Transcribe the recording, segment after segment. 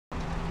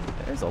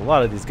There's a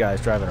lot of these guys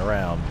driving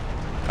around.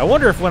 I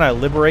wonder if when I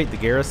liberate the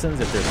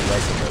garrisons, if there's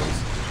less of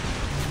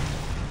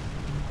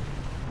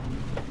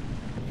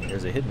those.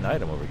 There's a hidden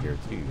item over here,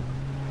 too.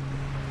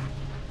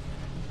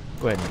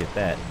 Go ahead and get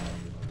that.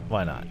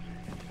 Why not?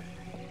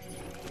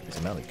 There's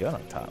a mounted gun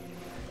on top.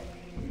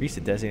 Reach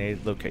the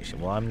designated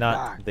location. Well, I'm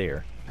not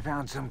there. I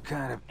found some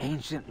kind of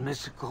ancient,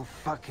 mystical,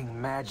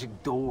 fucking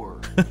magic door.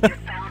 You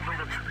found where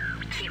the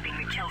keeping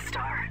the kill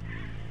star.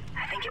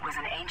 I think it was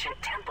an ancient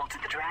temple to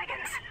the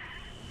dragons.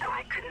 Though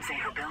I couldn't say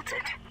who built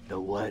it. The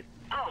what?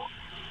 Oh,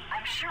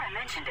 I'm sure I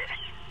mentioned it.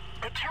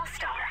 The kill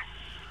star.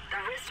 The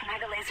wrist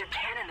mega laser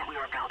cannon that we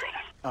were building.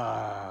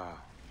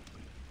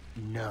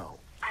 No.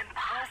 I'm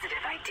positive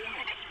I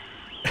did.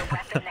 The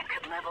weapon that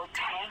could level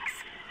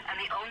tanks, and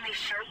the only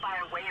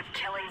surefire way of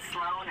killing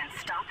Sloan and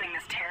stopping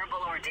this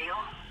terrible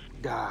ordeal.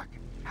 Doc,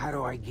 how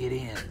do I get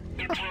in?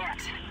 You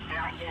can't.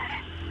 Not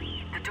yet.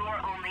 The door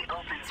only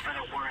opens for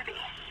the worthy.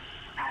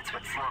 That's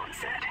what Sloan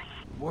said.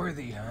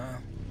 Worthy,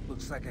 huh?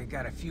 Looks like I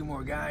got a few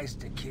more guys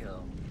to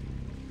kill.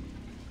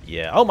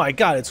 Yeah. Oh my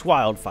god, it's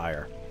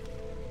Wildfire.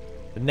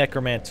 The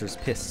Necromancer's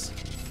Piss.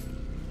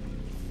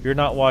 If you're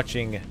not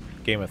watching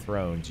Game of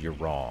Thrones, you're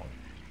wrong.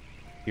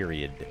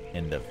 Period.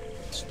 End of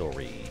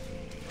story.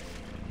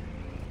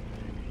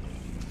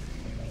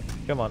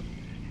 Come on.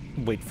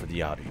 Wait for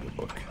the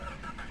audiobook.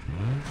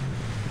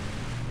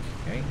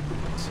 Okay,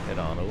 let's head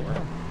on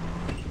over.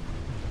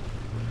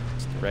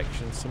 This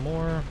direction some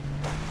more.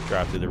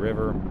 Drive through the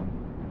river.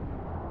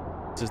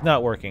 This is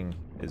not working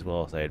as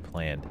well as I had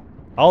planned.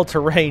 All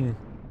terrain,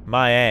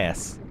 my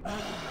ass.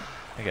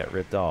 I got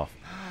ripped off.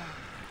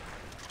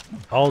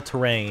 All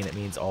terrain, it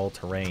means all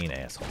terrain,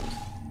 assholes.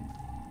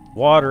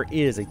 Water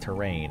is a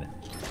terrain.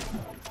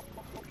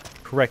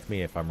 Correct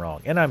me if I'm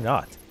wrong, and I'm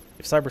not.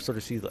 If Cyber Soldier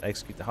sees will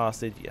execute the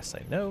hostage, yes,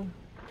 I know.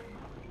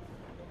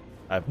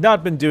 I've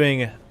not been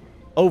doing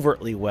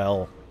overtly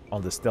well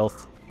on the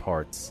stealth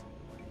parts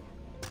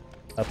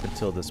up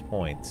until this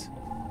point.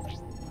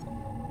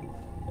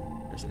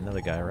 There's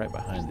another guy right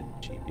behind the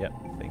Jeep. Yep,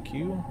 thank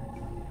you.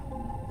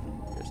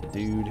 There's a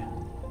dude.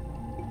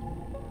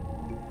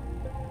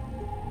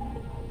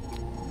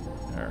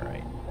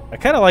 Alright. I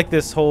kind of like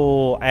this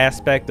whole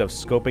aspect of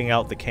scoping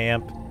out the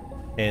camp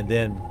and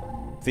then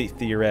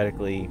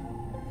theoretically,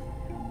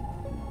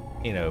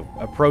 you know,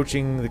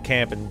 approaching the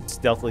camp and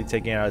stealthily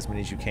taking out as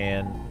many as you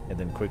can and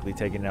then quickly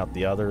taking out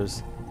the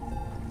others.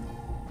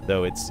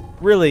 Though it's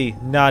really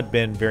not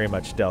been very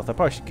much stealth. I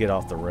probably should get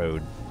off the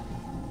road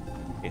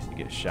in case you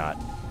get shot.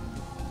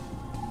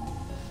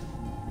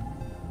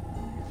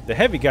 The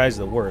heavy guys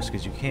are the worst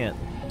because you can't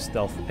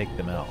stealth take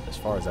them out as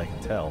far as I can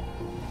tell.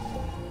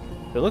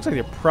 But it looks like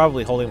they're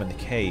probably holding them in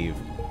the cave.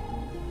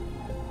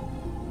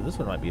 But this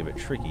one might be a bit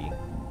tricky.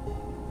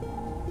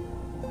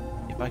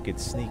 If I could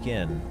sneak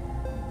in.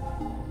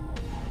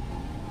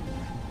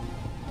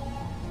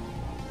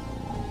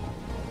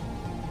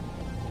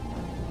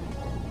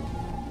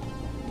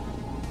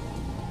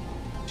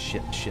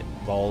 Shit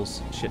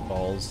balls.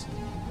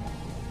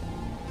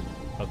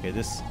 Okay,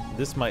 this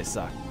might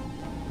suck.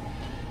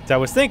 So I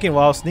was thinking,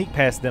 well, I'll sneak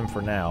past them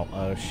for now.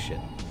 Oh shit.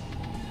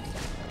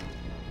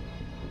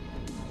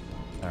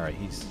 Alright,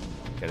 he's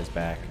got his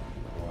back.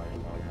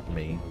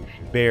 Me.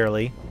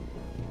 Barely.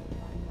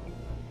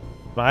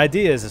 My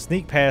idea is to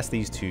sneak past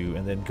these two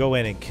and then go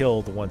in and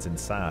kill the ones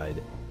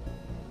inside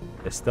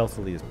as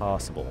stealthily as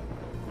possible.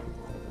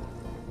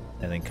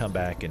 And then come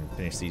back and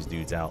finish these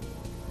dudes out.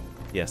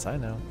 Yes, I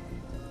know.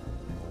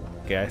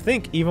 Okay, I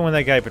think even when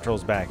that guy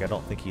patrols back, I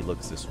don't think he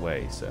looks this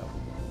way, so.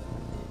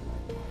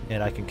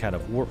 And I can kind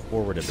of warp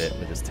forward a bit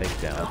with his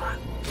takedown.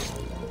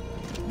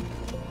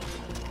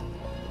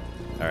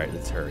 Alright,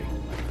 let's hurry.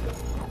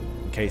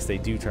 In case they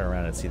do turn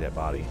around and see that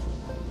body.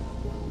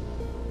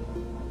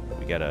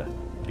 We gotta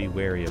be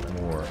wary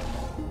of more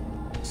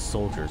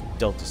soldiers,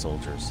 Delta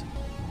soldiers.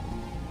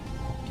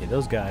 Okay,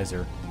 those guys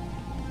are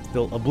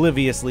still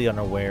obliviously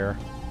unaware.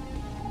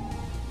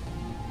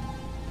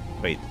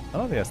 Wait, I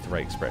don't think that's the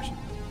right expression.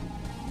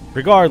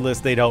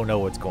 Regardless, they don't know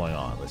what's going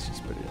on. Let's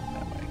just put it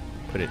that way.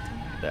 Put it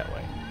that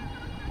way.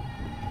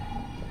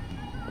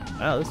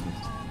 Oh, this one's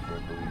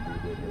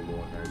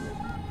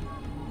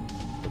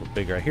a little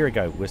bigger. I hear a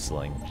guy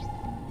whistling.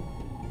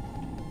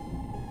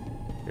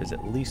 There's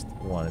at least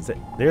one.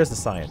 There's the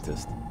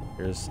scientist.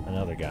 There's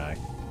another guy.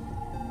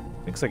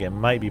 Looks like it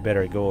might be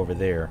better to go over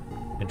there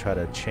and try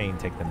to chain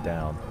take them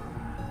down.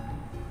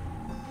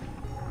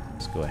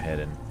 Let's go ahead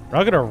and... We're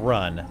not gonna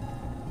run.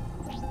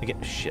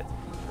 Shit.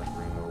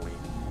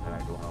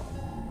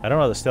 I don't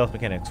know how the stealth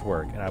mechanics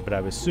work, but I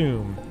would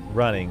assume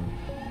running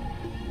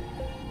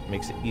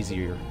makes it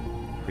easier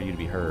for you to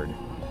be heard.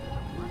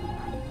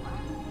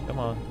 Come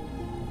on.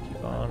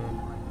 Keep on.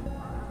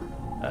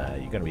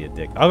 You're gonna be a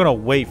dick. I'm gonna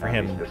wait for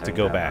him to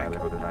go back.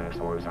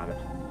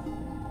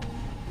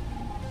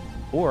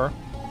 Or,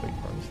 wait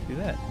for him to do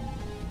that.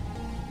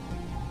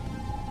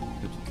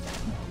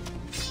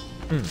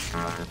 Oops.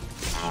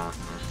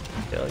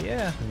 Hell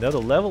yeah, another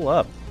level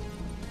up.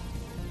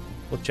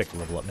 We'll check the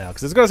level up now,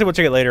 because I was going to say we'll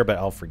check it later, but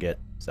I'll forget.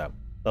 So,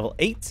 level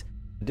 8,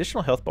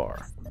 additional health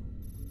bar.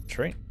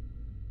 infiltrate.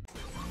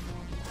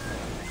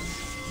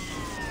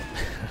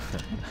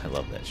 I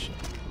love that shit.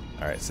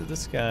 Alright, so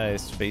this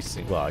guy's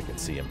facing... Well, I can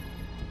see him.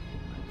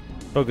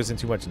 Focusing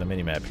too much on the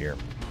minimap here.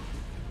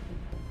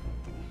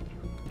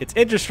 It's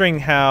interesting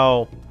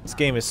how this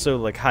game is so,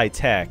 like,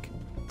 high-tech.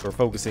 We're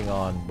focusing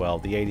on, well,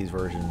 the 80s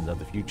version of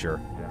the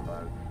future.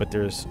 But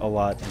there's a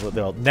lot...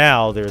 Well,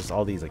 now there's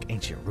all these, like,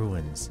 ancient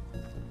ruins.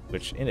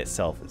 Which in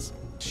itself is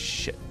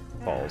shit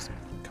balls.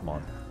 Come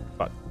on.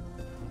 Fuck.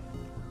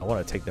 I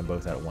want to take them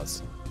both out at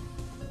once.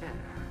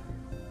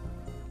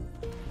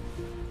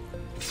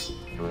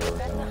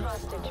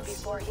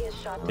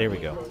 There we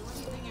go.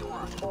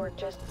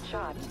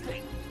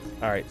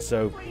 Alright,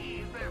 so...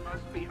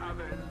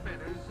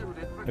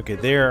 Okay,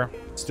 they're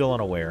still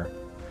unaware.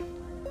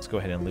 Let's go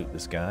ahead and loot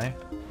this guy.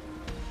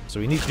 So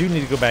we do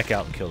need to go back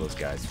out and kill those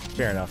guys.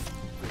 Fair enough.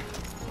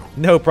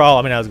 No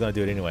problem. I mean, I was going to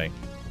do it anyway.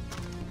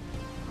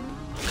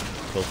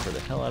 Go for the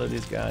hell out of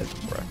these guys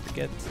before I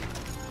forget.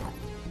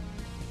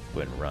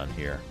 Go ahead and run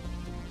here.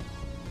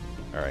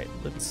 Alright,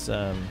 let's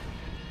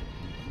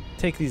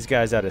take these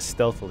guys out as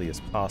stealthily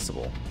as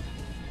possible.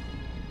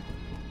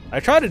 I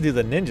tried to do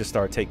the ninja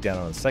star takedown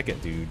on the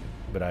second dude,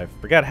 but I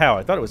forgot how.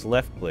 I thought it was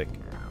left click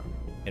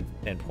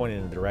and pointing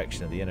in the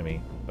direction of the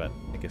enemy, but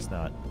I guess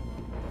not.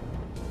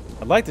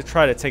 I'd like to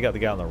try to take out the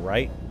guy on the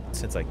right,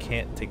 since I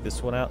can't take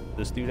this one out,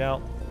 this dude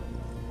out.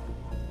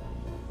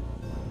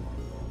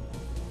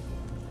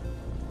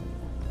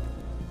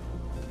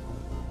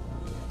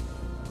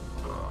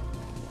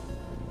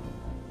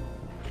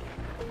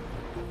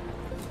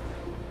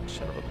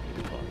 Shut up.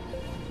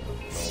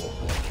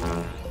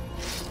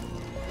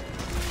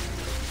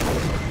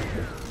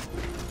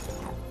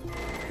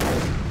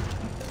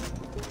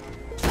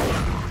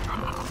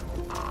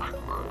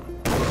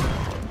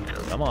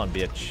 Come on,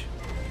 bitch.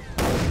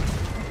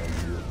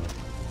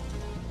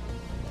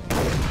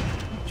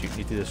 Shoot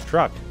you through this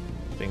truck.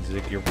 Things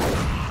like your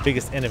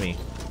biggest enemy.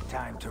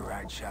 Time to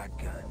ride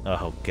shotgun.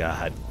 Oh,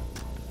 God.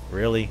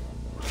 Really?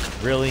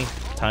 Really?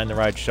 Time to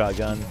ride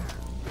shotgun?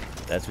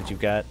 That's what you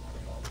got?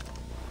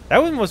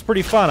 That one was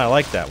pretty fun. I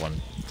like that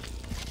one.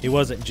 It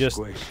wasn't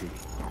just...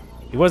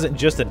 It wasn't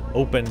just an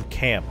open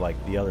camp like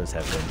the others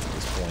have been to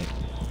this point.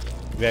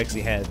 You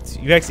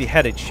actually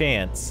had a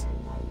chance.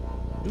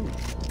 Ooh.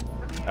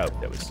 Oh,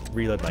 that was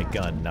reload my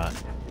gun, not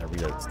a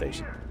reload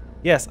station.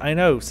 Yes, I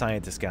know,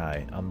 scientist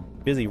guy. I'm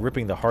busy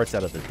ripping the hearts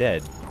out of the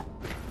dead.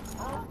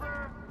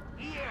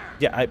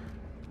 Yeah, I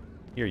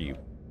hear you.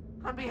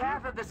 On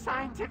behalf of the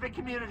scientific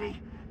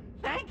community,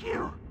 thank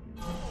you.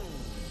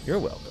 You're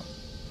welcome.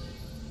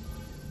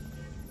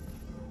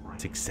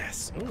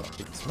 Success. Oh, I'll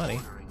take this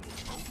money.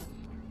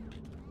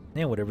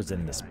 And whatever's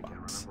in this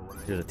box.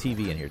 There's a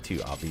TV in here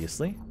too,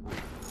 obviously.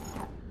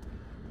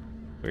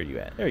 Where are you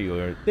at? There you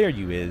are. There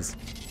you is.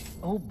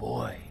 Oh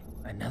boy,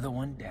 another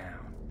one down.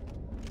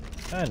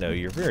 I know,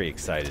 you're very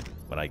excited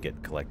when I get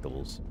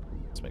collectibles.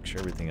 Let's make sure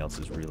everything else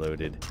is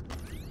reloaded.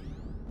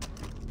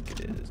 I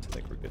think it is. I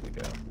think we're good to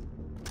go.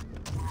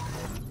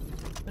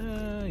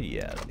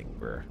 Yeah, I think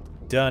we're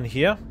done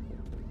here.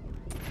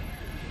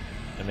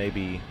 And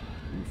maybe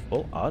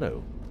full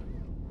auto.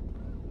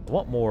 I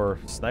want more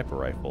sniper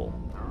rifle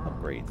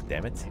upgrades,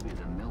 damn it.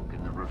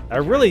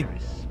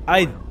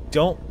 I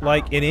don't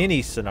like, in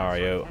any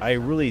scenario, I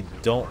really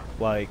don't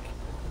like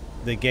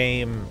the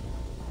game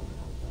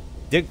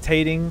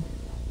dictating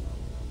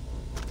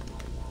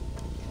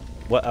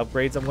what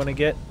upgrades I'm going to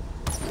get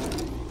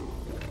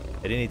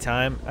at any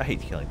time. I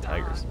hate killing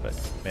tigers, but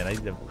man, I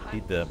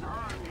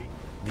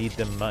need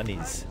the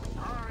monies.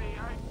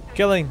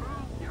 Killing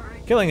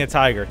a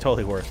tiger,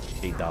 totally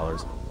worth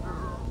 $8.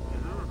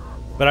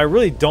 But I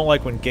really don't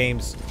like when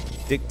games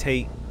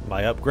dictate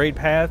my upgrade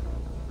path.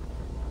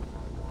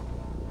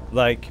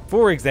 Like,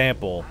 for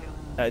example,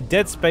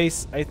 Dead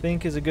Space, I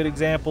think, is a good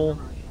example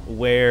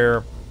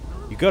where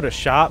you go to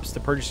shops to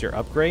purchase your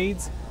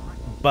upgrades,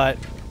 but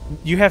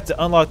you have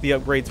to unlock the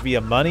upgrades via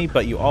money,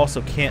 but you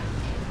also can't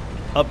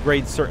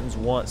upgrade certain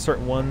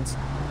ones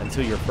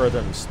until you're further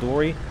in the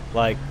story.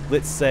 Like,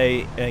 let's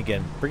say, and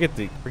again, forget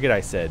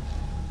I said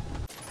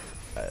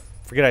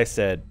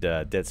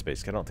Dead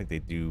Space. I don't think they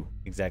do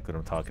exactly what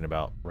I'm talking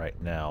about right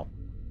now.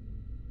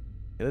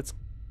 Okay, let's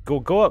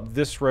go up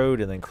this road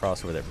and then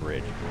cross over that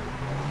bridge.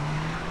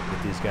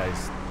 But these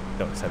guys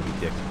don't just have to be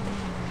dick.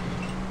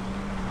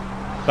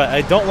 But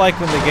I don't like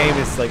when the game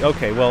is like,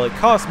 okay, well, it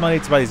costs money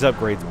to buy these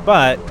upgrades,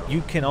 but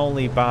you can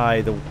only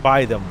buy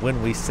them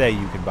when we say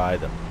you can buy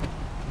them.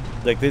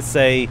 Like, let's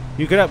say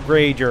you can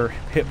upgrade your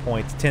hit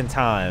points 10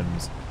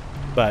 times,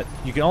 but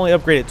you can only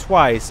upgrade it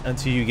twice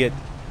until you get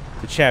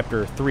to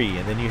chapter 3,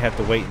 and then you have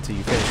to wait until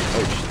you finish.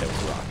 Oh shit, that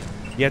was a rock.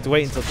 You have to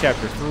wait until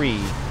chapter 3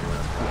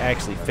 to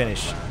actually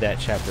finish that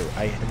chapter.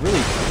 I really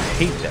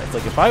hate that. It's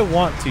like, if I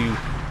want to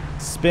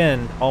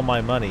spend all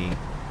my money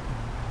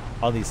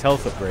on these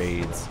health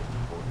upgrades,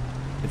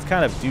 it's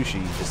kind of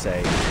douchey to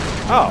say,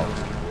 oh,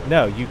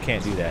 no, you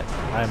can't do that.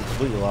 I'm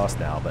completely lost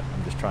now, but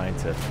I'm just trying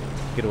to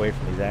get away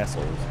from these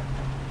assholes.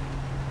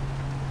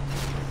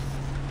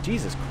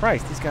 Jesus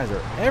Christ, these guys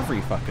are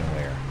every fucking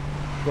where.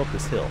 Go up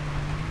this hill.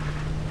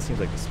 seems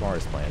like the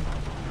smartest plan.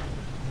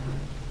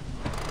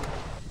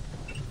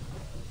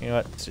 You know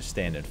what? Let's just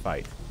stand and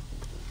fight.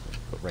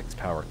 What Rex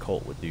Power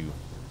Colt would do. Go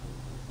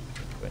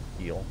ahead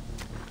and heal.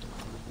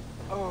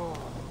 Oh.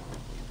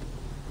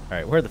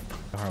 Alright, where the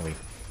fuck are we?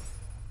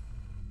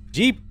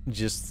 Jeep,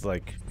 just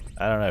like,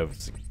 I don't know.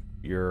 It's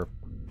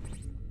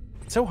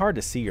so hard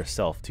to see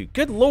yourself, too.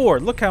 Good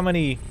lord, look how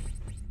many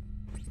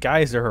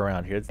guys are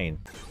around here. It's seems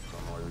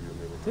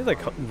like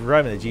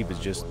driving the Jeep is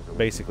just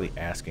basically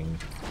asking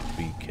to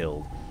be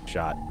killed,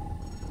 shot.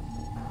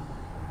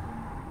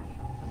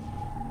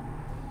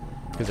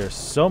 Because there's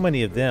so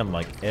many of them,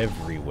 like,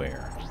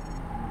 everywhere.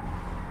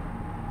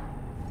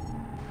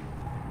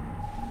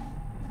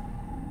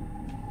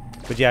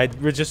 But yeah, I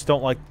just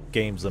don't like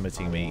games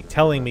limiting me,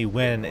 telling me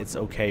when it's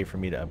okay for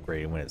me to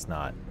upgrade and when it's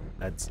not.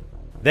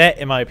 That,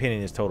 in my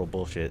opinion, is total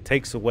bullshit. It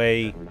takes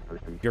away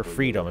your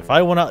freedom. If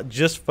I want to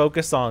just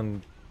focus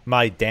on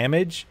my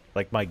damage,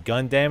 like my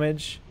gun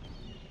damage,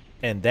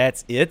 and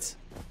that's it,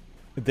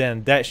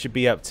 then that should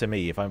be up to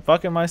me. If I'm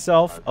fucking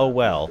myself, oh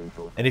well.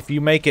 And if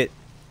you make it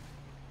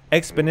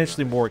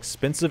exponentially more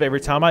expensive every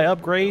time I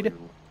upgrade,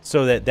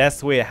 so that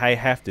that's the way I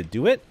have to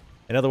do it,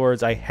 in other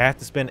words, I have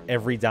to spend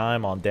every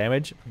dime on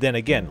damage, then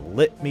again,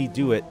 let me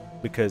do it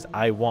because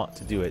I want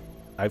to do it.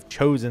 I've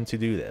chosen to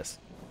do this.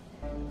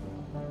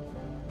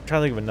 I'm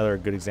trying to think of another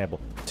good example.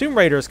 Tomb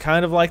Raider is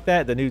kind of like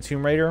that, the new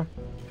Tomb Raider.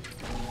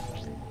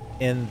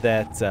 In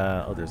that,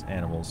 oh, there's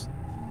animals.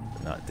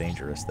 They're not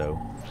dangerous, though.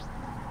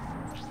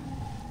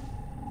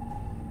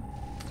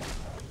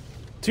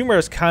 Tomb Raider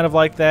is kind of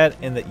like that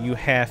in that you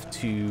have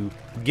to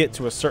get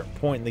to a certain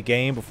point in the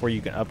game before you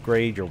can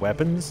upgrade your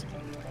weapons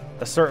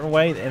a certain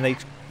way, and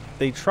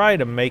they try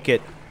to make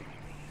it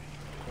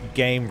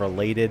game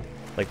related.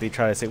 Like they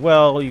try to say,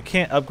 well, you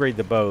can't upgrade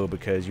the bow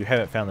because you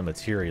haven't found the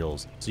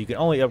materials, so you can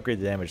only upgrade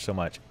the damage so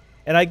much.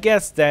 And I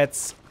guess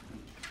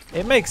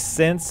it makes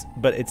sense,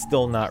 but it's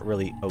still not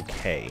really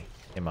okay,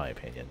 in my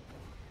opinion.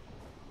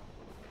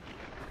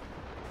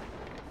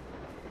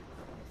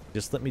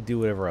 Just let me do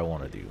whatever I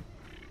want to do.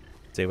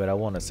 Say what I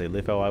want to say,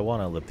 live how I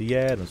want to live. The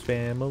Addams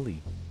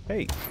Family.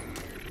 Hey.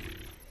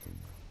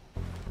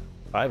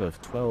 5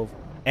 of 12.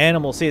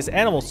 Animals. See, it's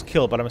animals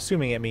killed, but I'm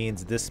assuming it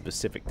means this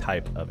specific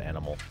type of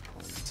animal.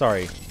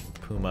 Sorry,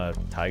 puma,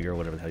 tiger,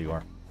 whatever the hell you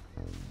are.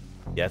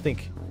 Yeah, I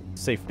think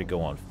it's safer to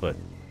go on foot.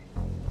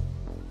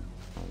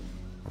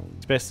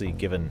 Especially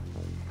given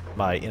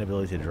my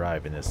inability to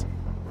drive in this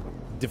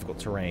difficult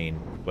terrain.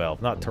 Well,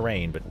 not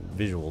terrain, but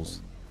visuals.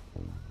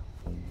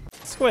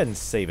 Let's go ahead and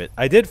save it.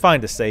 I did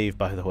find a save,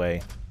 by the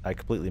way. I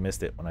completely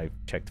missed it when I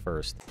checked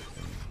first.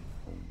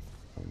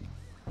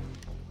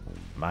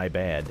 My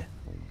bad,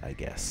 I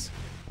guess.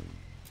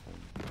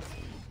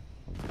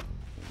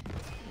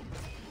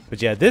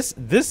 But yeah,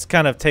 this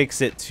kind of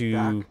takes it to...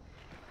 Doc,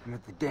 I'm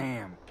at the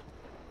dam.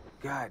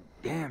 God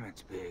damn,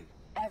 it's big.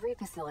 Every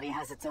facility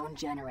has its own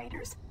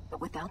generators,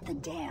 but without the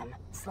dam,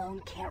 Sloan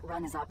can't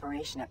run his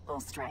operation at full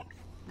strength.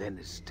 Then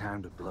it's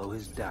time to blow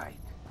his dike.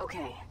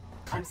 Okay,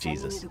 I'm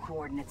sending Jesus. you the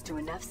coordinates to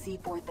enough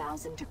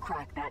C4000 to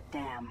crack that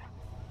dam.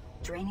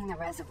 Draining the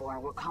reservoir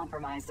will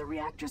compromise the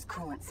reactor's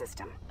coolant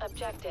system.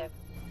 Objective.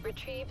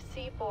 Retrieve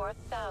C4000.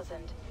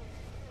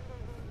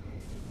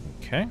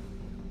 Okay.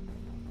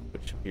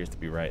 Which appears to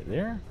be right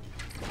there.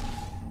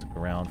 Look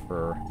around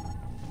for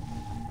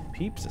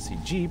peeps. I see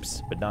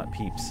jeeps, but not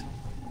peeps.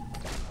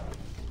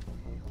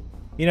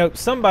 You know,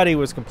 somebody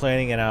was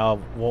complaining, and I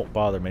won't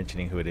bother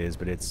mentioning who it is,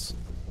 but it's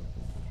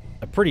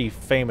a pretty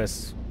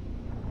famous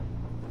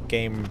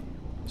game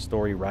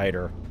story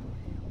writer,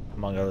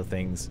 among other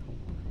things.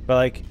 But,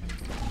 like,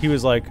 he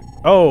was like,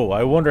 oh,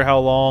 I wonder how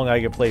long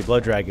I can play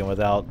Blood Dragon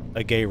without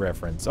a gay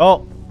reference.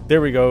 Oh, there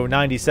we go,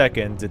 90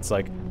 seconds. It's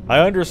like, I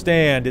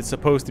understand it's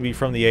supposed to be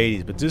from the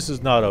 80s, but this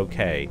is not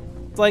okay.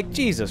 It's like,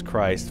 Jesus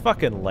Christ,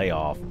 fucking lay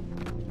off.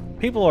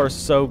 People are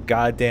so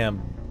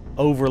goddamn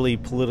overly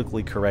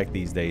politically correct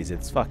these days.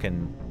 It's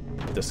fucking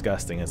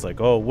disgusting. It's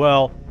like, oh,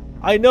 well,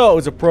 I know it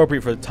was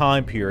appropriate for the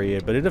time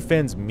period, but it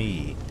offends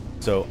me,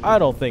 so I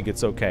don't think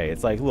it's okay.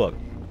 It's like, look,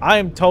 I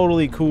am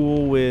totally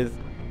cool with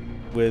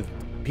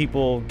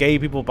people, gay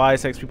people,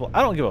 bisexual people.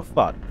 I don't give a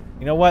fuck.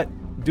 You know what?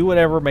 Do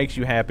whatever makes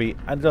you happy.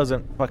 It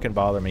doesn't fucking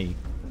bother me.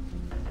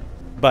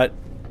 But,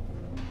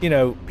 you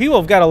know, people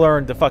have got to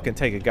learn to fucking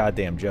take a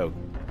goddamn joke.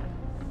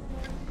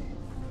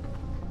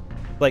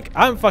 Like,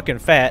 I'm fucking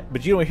fat,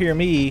 but you don't hear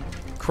me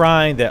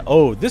crying that,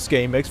 oh, this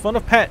game makes fun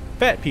of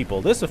fat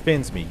people. This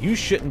offends me. You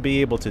shouldn't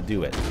be able to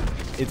do it.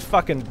 It's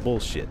fucking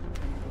bullshit.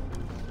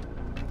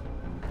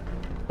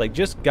 Like,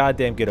 just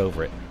goddamn get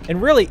over it.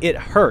 And really, it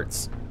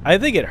hurts. I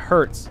think it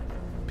hurts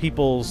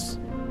people's...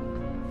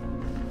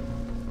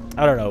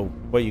 I don't know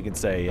what you can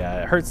say.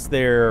 It hurts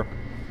their...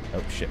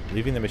 Oh, shit.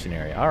 Leaving the mission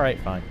area. Alright,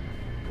 fine.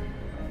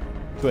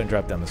 Go ahead and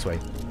drop down this way.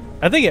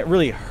 I think it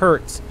really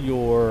hurts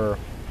your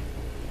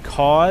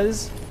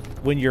cause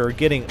when you're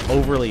getting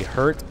overly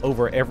hurt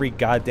over every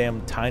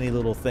goddamn tiny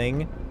little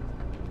thing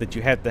that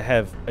you have to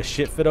have a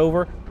shit fit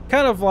over.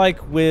 Kind of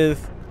like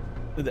with...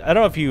 I don't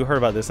know if you heard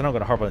about this. I'm not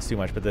going to harp on this too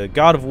much, but the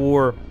God of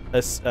War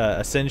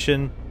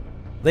Ascension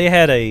They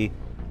had a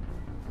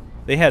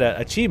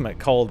achievement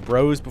called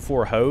Bros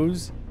Before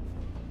Hoes,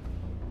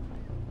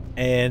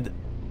 and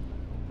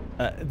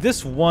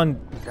this one.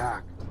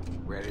 Doc,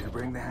 ready to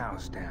bring the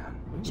house down.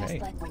 Just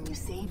like when you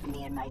saved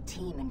me and my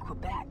team in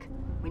Quebec,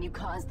 when you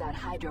caused that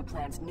hydro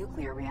plant's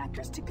nuclear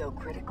reactors to go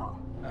critical.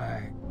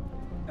 I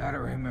don't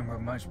remember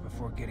much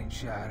before getting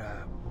shot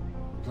up.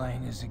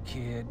 Playing as a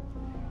kid,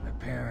 my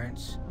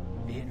parents,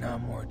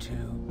 Vietnam War II.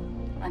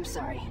 I'm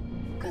sorry.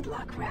 Good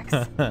luck, Rex.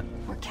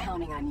 We're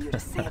counting on you to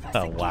save us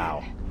again.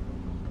 Wow.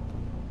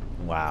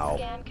 Wow.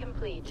 Scan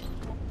complete.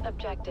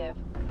 Objective.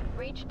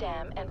 Reach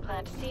dam and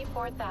plant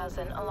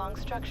C4000 along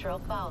structural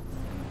faults.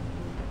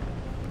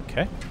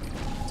 Okay.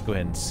 Let's go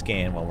ahead and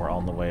scan while we're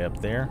on the way up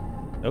there.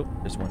 Oh,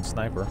 there's one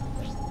sniper.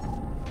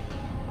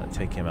 I'll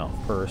take him out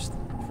first,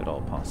 if at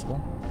all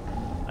possible.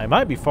 I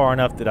might be far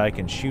enough that I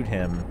can shoot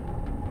him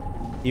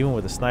even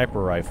with a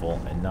sniper rifle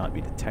and not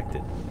be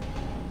detected.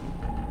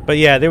 But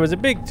yeah, there was a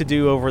big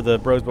to-do over the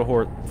Bros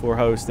Before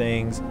Hoes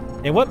things.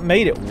 And what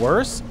made it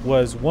worse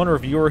was one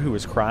reviewer who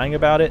was crying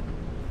about it.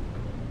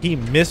 He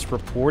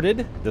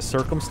misreported the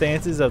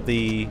circumstances of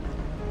the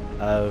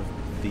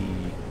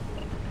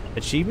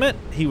achievement.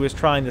 He was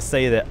trying to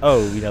say that,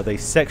 oh, you know, they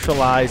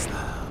sexualized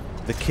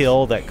the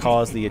kill that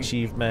caused the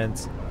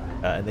achievement.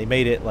 And they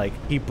made it like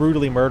he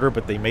brutally murdered,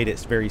 but they made it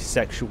very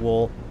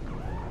sexual.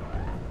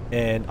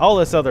 And all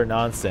this other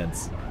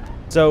nonsense.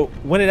 So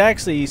when it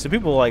actually, so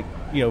people like,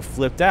 you know,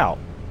 flipped out.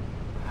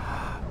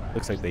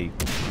 Looks like they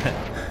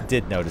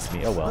did notice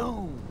me. Oh well.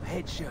 Boom,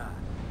 headshot.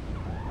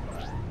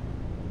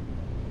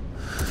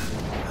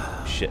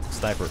 Shit,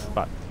 sniper.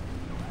 Fuck.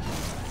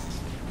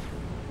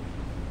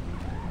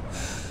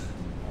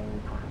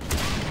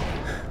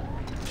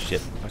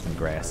 Shit, fucking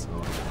grass.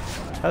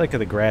 I like how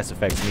the grass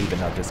affects me, but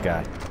not this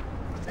guy.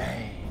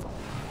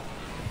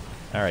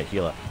 Alright,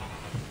 heal up.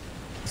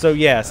 So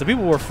yeah, so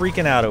people were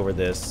freaking out over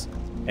this.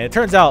 And it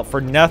turns out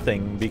for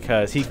nothing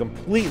because he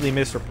completely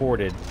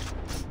misreported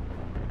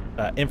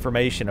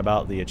information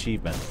about the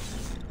achievement.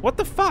 What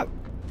the fuck?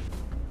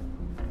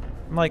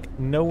 I'm like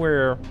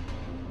nowhere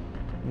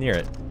near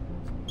it.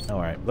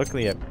 Alright,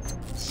 luckily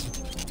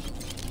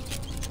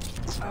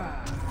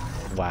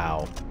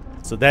wow.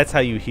 So that's how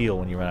you heal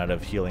when you run out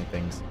of healing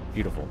things.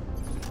 Beautiful.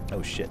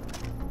 Oh shit.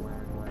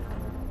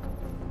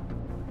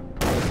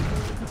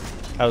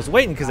 I was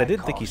waiting because I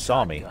didn't think he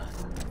saw me. I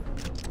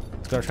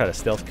was going to try to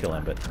stealth kill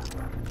him, but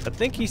I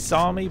think he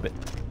saw me, but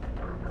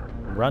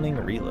running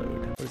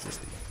reload. What is this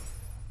thing?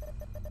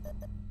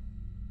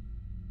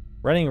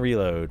 Running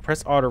reload.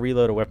 Press auto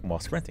reload a weapon while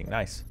sprinting.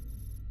 Nice.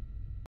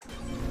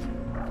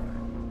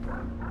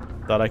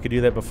 Thought I could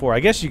do that before.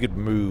 I guess you could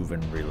move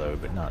and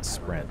reload, but not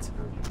sprint.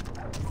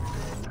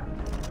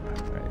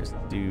 Alright, there's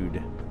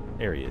dude.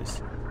 There he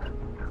is.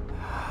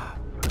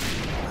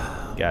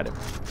 Got him.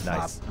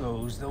 Nice. Up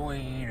goes the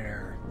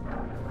wiener.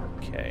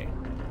 Okay.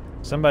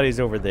 Somebody's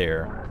over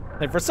there.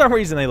 Like, for some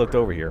reason, they looked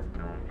over here.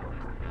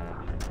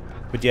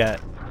 But yeah,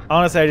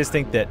 honestly, I just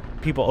think that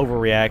people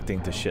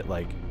overreacting to shit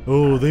like,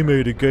 oh, they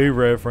made a gay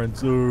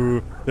reference.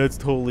 That's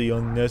totally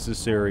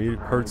unnecessary. It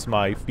hurts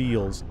my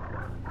feels.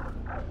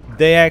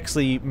 They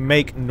actually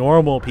make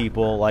normal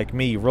people like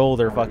me roll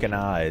their fucking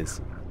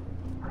eyes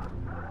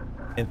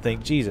and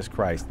think, Jesus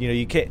Christ. You know,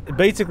 you can't.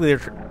 Basically,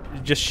 they're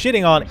just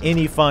shitting on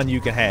any fun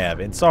you can have.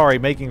 And sorry,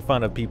 making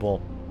fun of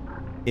people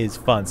is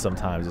fun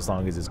sometimes as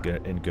long as it's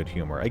good in good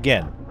humor.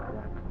 Again,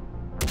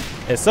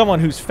 as someone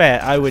who's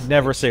fat, I would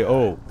never say,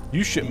 oh,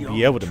 you shouldn't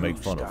be able to make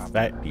fun of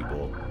fat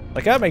people.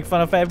 Like, I make fun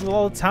of fat people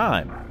all the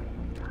time.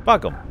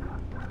 Fuck them.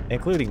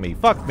 Including me.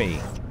 Fuck me.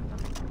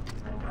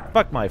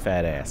 Fuck my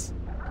fat ass.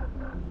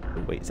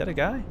 Oh, wait, is that a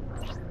guy?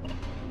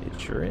 It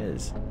sure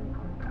is.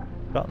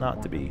 About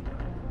not to be.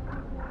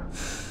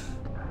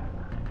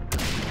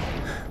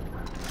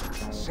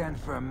 Send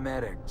for a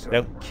medic so I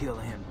Nope. can kill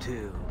him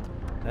too.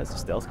 That's a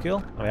stealth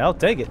kill? I mean, I'll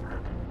take it.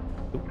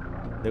 Oop.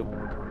 Nope.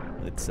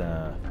 Let's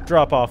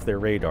drop off their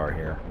radar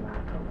here.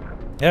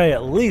 I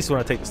at least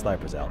want to take the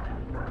snipers out.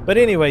 But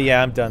anyway,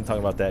 yeah, I'm done talking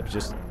about that.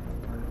 Just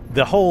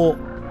the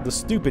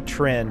stupid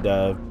trend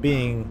of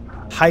being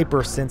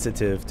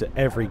hypersensitive to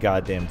every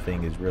goddamn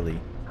thing is really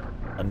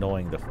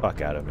annoying the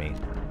fuck out of me.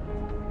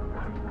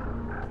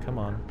 Come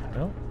on.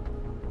 No?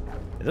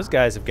 Those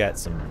guys have got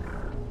some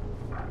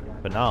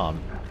phenom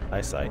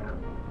eyesight.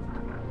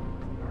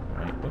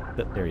 Alright,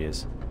 oh, there he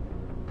is.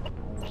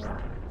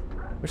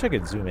 Wish I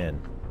could zoom in.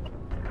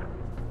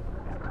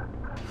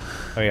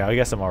 Oh yeah, I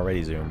guess I'm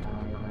already zoomed.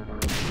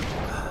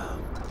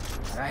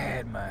 I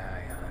had my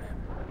eye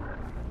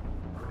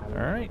on him.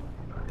 Alright.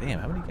 Damn,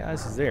 how many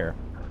guys is there?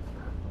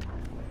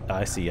 Oh,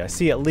 I see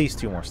at least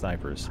 2 more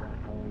snipers.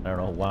 I don't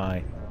know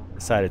why I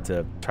decided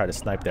to try to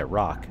snipe that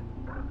rock.